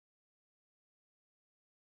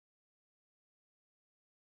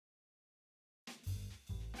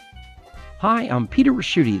Hi, I'm Peter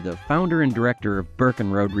Raschuti, the founder and director of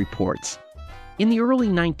Burkenroad Reports. In the early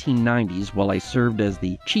 1990s, while I served as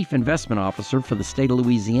the chief investment officer for the state of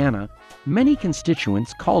Louisiana, many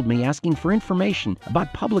constituents called me asking for information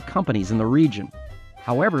about public companies in the region.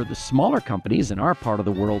 However, the smaller companies in our part of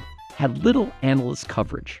the world had little analyst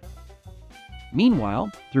coverage.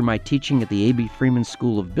 Meanwhile, through my teaching at the A.B. Freeman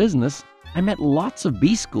School of Business, I met lots of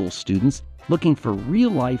B-School students looking for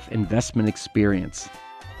real-life investment experience.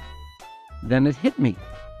 Then it hit me.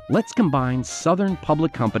 Let's combine Southern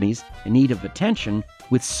public companies in need of attention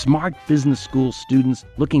with smart business school students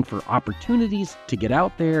looking for opportunities to get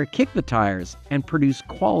out there, kick the tires, and produce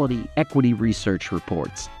quality equity research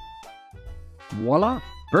reports. Voila!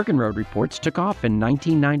 Burkenroad Reports took off in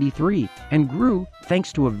 1993 and grew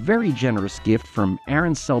thanks to a very generous gift from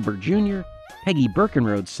Aaron Selber Jr., Peggy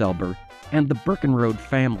Burkenroad Selber, and the Burkenroad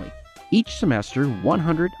family. Each semester,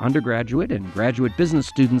 100 undergraduate and graduate business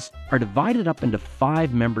students are divided up into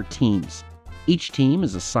 5-member teams. Each team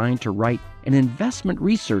is assigned to write an investment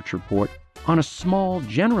research report on a small,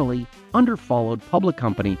 generally underfollowed public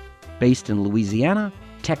company based in Louisiana,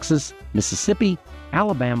 Texas, Mississippi,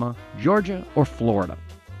 Alabama, Georgia, or Florida.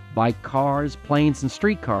 By cars, planes, and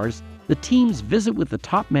streetcars, the teams visit with the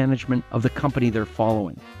top management of the company they're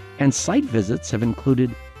following. And site visits have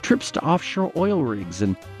included trips to offshore oil rigs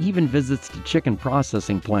and even visits to chicken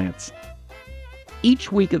processing plants.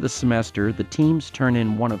 Each week of the semester, the teams turn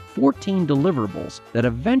in one of 14 deliverables that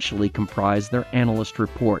eventually comprise their analyst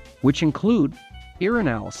report, which include peer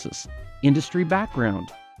analysis, industry background,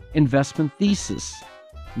 investment thesis,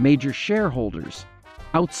 major shareholders,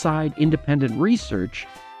 outside independent research,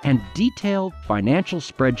 and detailed financial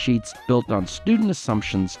spreadsheets built on student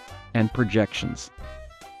assumptions and projections.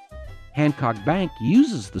 Hancock Bank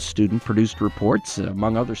uses the student-produced reports,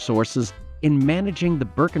 among other sources, in managing the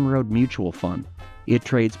Burkenroad Mutual Fund. It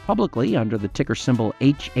trades publicly under the ticker symbol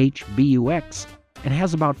HHBUX and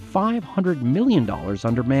has about $500 million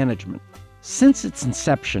under management. Since its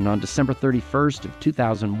inception on December 31st of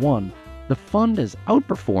 2001, the fund has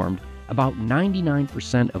outperformed about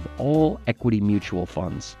 99% of all equity mutual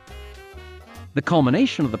funds. The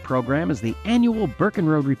culmination of the program is the annual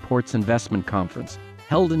Burkenroad Reports Investment Conference,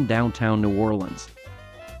 held in downtown New Orleans.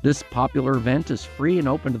 This popular event is free and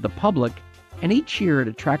open to the public, and each year it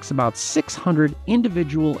attracts about 600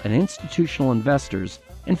 individual and institutional investors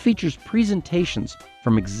and features presentations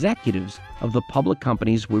from executives of the public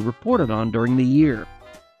companies we reported on during the year.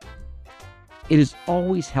 It is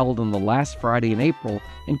always held on the last Friday in April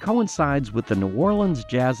and coincides with the New Orleans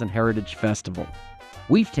Jazz and Heritage Festival.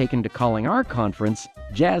 We've taken to calling our conference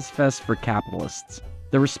Jazz Fest for Capitalists.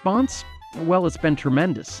 The response? Well, it's been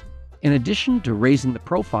tremendous. In addition to raising the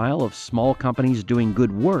profile of small companies doing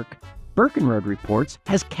good work, Burkenroad Reports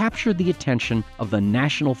has captured the attention of the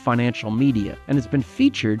national financial media and has been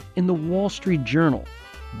featured in the Wall Street Journal,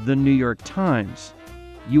 the New York Times,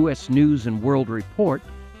 U.S. News and World Report,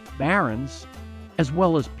 Barron's, as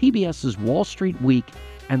well as PBS's Wall Street Week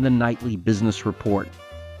and the Nightly Business Report.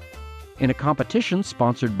 In a competition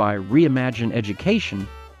sponsored by Reimagine Education,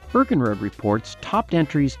 Burkenroad Reports topped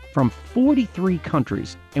entries from 43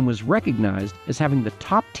 countries and was recognized as having the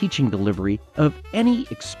top teaching delivery of any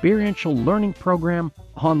experiential learning program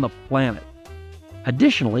on the planet.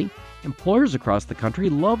 Additionally, employers across the country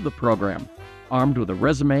love the program. Armed with a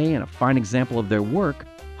resume and a fine example of their work,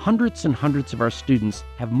 hundreds and hundreds of our students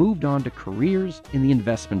have moved on to careers in the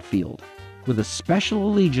investment field. With a special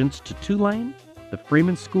allegiance to Tulane, the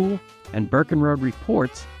Freeman School, and Burkenroad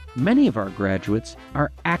Reports, many of our graduates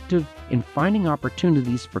are active in finding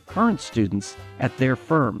opportunities for current students at their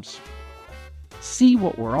firms. See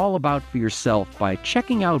what we're all about for yourself by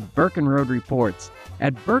checking out Burkenroad Reports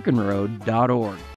at burkenroad.org.